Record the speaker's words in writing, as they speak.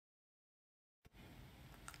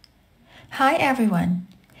Hi everyone!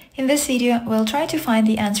 In this video, we'll try to find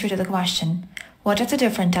the answer to the question, what are the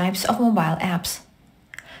different types of mobile apps?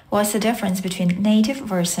 What's the difference between native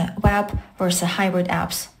versus web versus hybrid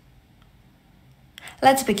apps?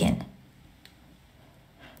 Let's begin.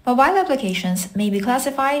 Mobile applications may be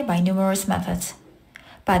classified by numerous methods,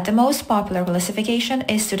 but the most popular classification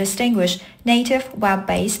is to distinguish native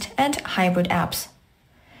web-based and hybrid apps,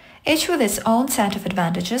 each with its own set of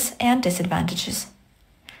advantages and disadvantages.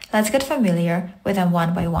 Let's get familiar with them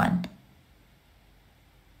one by one.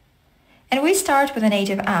 And we start with a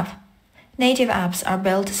native app. Native apps are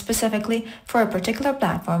built specifically for a particular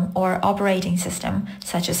platform or operating system,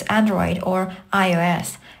 such as Android or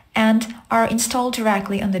iOS, and are installed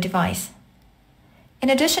directly on the device. In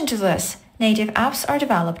addition to this, native apps are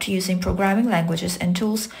developed using programming languages and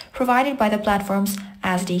tools provided by the platform's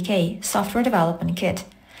SDK, Software Development Kit,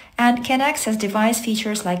 and can access device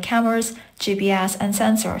features like cameras, GPS, and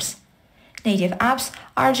sensors. Native apps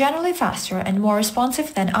are generally faster and more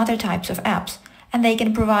responsive than other types of apps, and they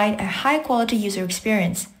can provide a high-quality user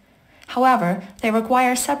experience. However, they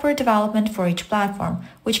require separate development for each platform,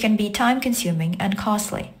 which can be time-consuming and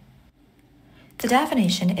costly. The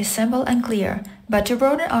definition is simple and clear, but to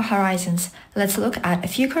broaden our horizons, let's look at a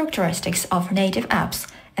few characteristics of native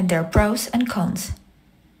apps and their pros and cons.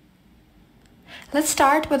 Let's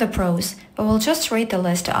start with the pros, but we'll just read the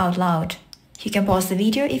list out loud. You can pause the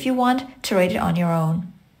video if you want to read it on your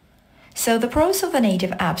own. So the pros of the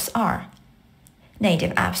native apps are: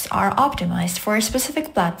 native apps are optimized for a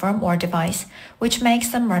specific platform or device, which makes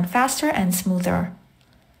them run faster and smoother.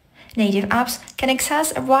 Native apps can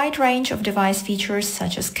access a wide range of device features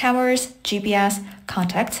such as cameras, GPS,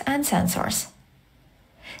 contacts, and sensors.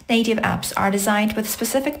 Native apps are designed with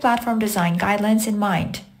specific platform design guidelines in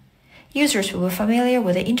mind. Users will be familiar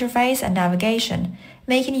with the interface and navigation,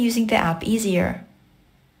 making using the app easier.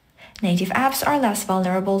 Native apps are less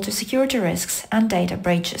vulnerable to security risks and data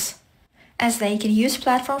breaches, as they can use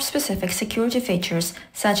platform-specific security features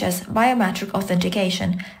such as biometric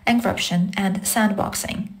authentication, encryption, and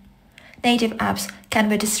sandboxing. Native apps can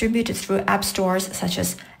be distributed through app stores such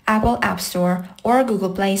as Apple App Store or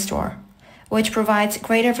Google Play Store, which provides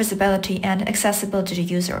greater visibility and accessibility to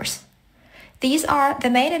users. These are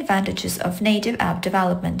the main advantages of native app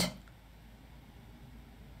development.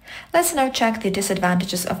 Let's now check the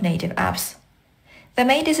disadvantages of native apps. The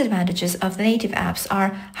main disadvantages of the native apps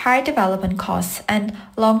are higher development costs and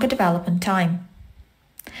longer development time.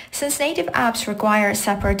 Since native apps require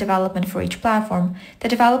separate development for each platform, the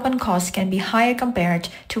development costs can be higher compared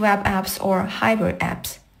to web apps or hybrid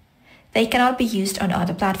apps. They cannot be used on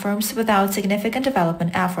other platforms without significant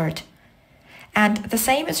development effort. And the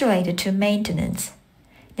same is related to maintenance.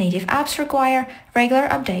 Native apps require regular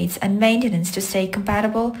updates and maintenance to stay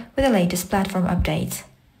compatible with the latest platform updates.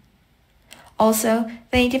 Also,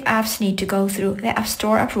 the native apps need to go through the App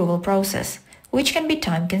Store approval process, which can be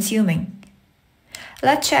time-consuming.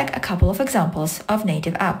 Let's check a couple of examples of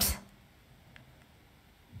native apps.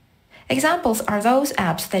 Examples are those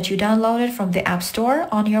apps that you downloaded from the App Store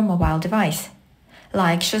on your mobile device,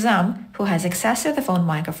 like Shazam, who has access to the phone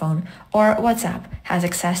microphone, or WhatsApp has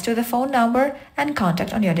access to the phone number and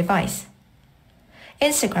contact on your device.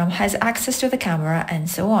 Instagram has access to the camera, and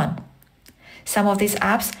so on. Some of these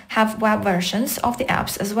apps have web versions of the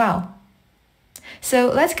apps as well. So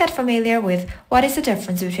let's get familiar with what is the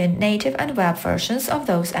difference between native and web versions of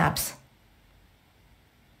those apps.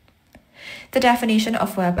 The definition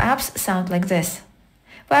of web apps sounds like this.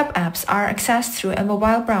 Web apps are accessed through a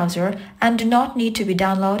mobile browser and do not need to be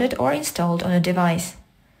downloaded or installed on a device.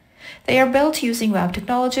 They are built using web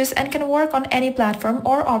technologies and can work on any platform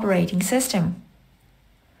or operating system.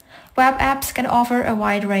 Web apps can offer a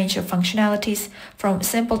wide range of functionalities, from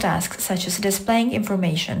simple tasks such as displaying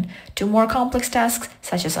information to more complex tasks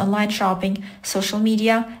such as online shopping, social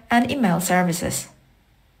media, and email services.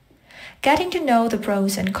 Getting to know the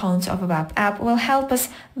pros and cons of a web app will help us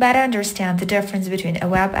better understand the difference between a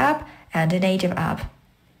web app and a native app.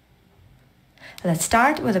 Let's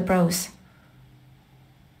start with the pros.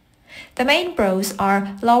 The main pros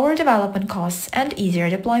are lower development costs and easier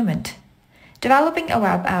deployment. Developing a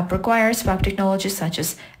web app requires web technologies such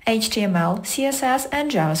as HTML, CSS,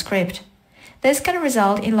 and JavaScript. This can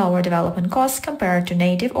result in lower development costs compared to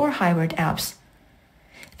native or hybrid apps.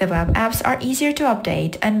 The web apps are easier to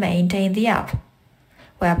update and maintain the app.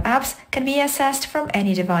 Web apps can be accessed from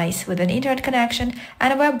any device with an internet connection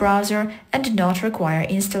and a web browser and do not require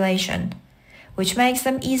installation, which makes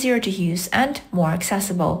them easier to use and more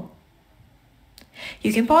accessible.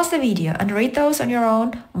 You can pause the video and read those on your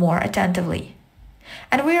own more attentively.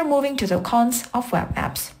 And we are moving to the cons of web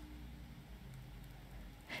apps.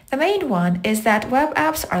 The main one is that web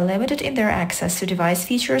apps are limited in their access to device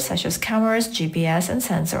features such as cameras, GPS, and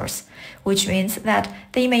sensors, which means that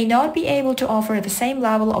they may not be able to offer the same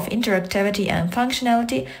level of interactivity and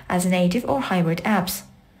functionality as native or hybrid apps.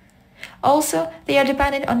 Also, they are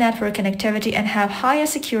dependent on network connectivity and have higher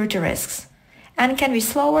security risks, and can be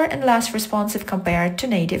slower and less responsive compared to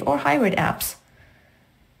native or hybrid apps.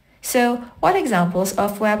 So, what examples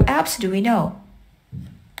of web apps do we know?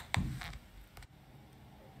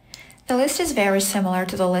 The list is very similar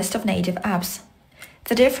to the list of native apps.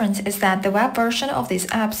 The difference is that the web version of these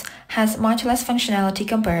apps has much less functionality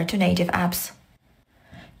compared to native apps.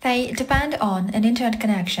 They depend on an internet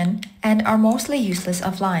connection and are mostly useless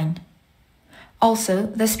offline. Also,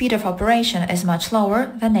 the speed of operation is much lower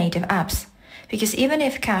than native apps, because even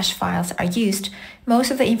if cache files are used,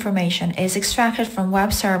 most of the information is extracted from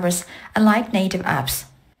web servers, unlike native apps,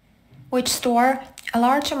 which store a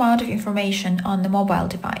large amount of information on the mobile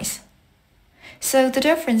device. So the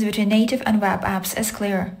difference between native and web apps is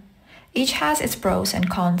clear. Each has its pros and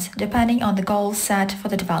cons depending on the goals set for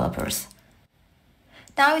the developers.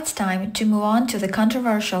 Now it's time to move on to the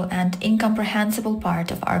controversial and incomprehensible part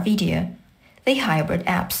of our video, the hybrid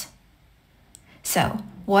apps. So,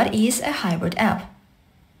 what is a hybrid app?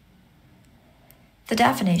 The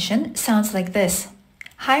definition sounds like this.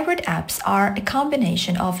 Hybrid apps are a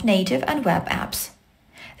combination of native and web apps.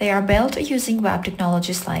 They are built using web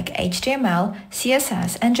technologies like HTML,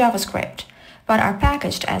 CSS, and JavaScript, but are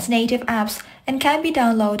packaged as native apps and can be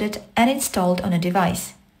downloaded and installed on a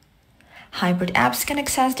device. Hybrid apps can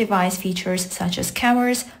access device features such as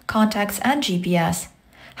cameras, contacts, and GPS.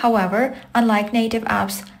 However, unlike native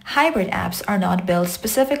apps, hybrid apps are not built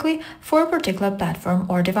specifically for a particular platform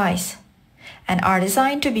or device, and are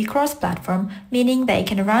designed to be cross-platform, meaning they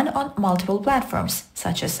can run on multiple platforms,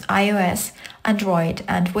 such as iOS, Android,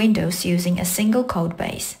 and Windows using a single code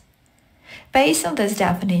base. Based on this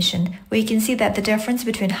definition, we can see that the difference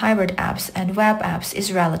between hybrid apps and web apps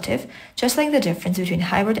is relative, just like the difference between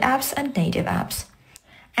hybrid apps and native apps.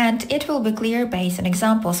 And it will be clear based on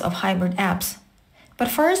examples of hybrid apps. But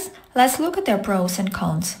first, let's look at their pros and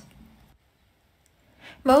cons.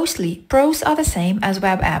 Mostly, pros are the same as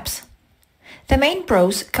web apps. The main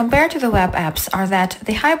pros compared to the web apps are that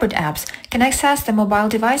the hybrid apps can access the mobile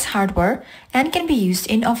device hardware and can be used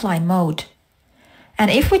in offline mode. And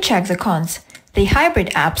if we check the cons, the hybrid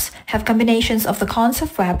apps have combinations of the cons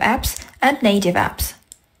of web apps and native apps.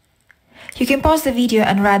 You can pause the video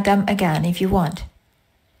and read them again if you want.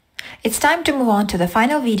 It's time to move on to the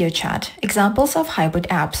final video chat, examples of hybrid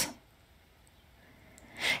apps.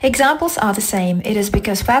 Examples are the same. It is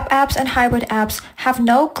because web apps and hybrid apps have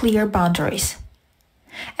no clear boundaries.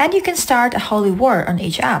 And you can start a holy war on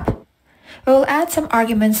each app. We will add some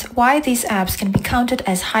arguments why these apps can be counted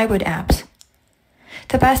as hybrid apps.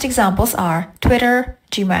 The best examples are Twitter,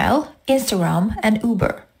 Gmail, Instagram, and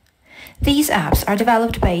Uber. These apps are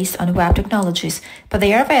developed based on web technologies, but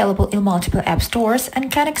they are available in multiple app stores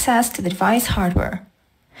and can access to the device hardware.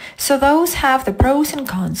 So those have the pros and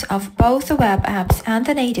cons of both the web apps and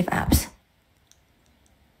the native apps.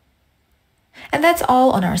 And that's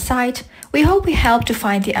all on our site. We hope we helped to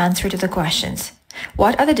find the answer to the questions.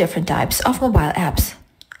 What are the different types of mobile apps?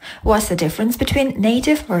 What's the difference between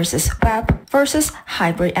native versus web versus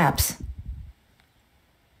hybrid apps?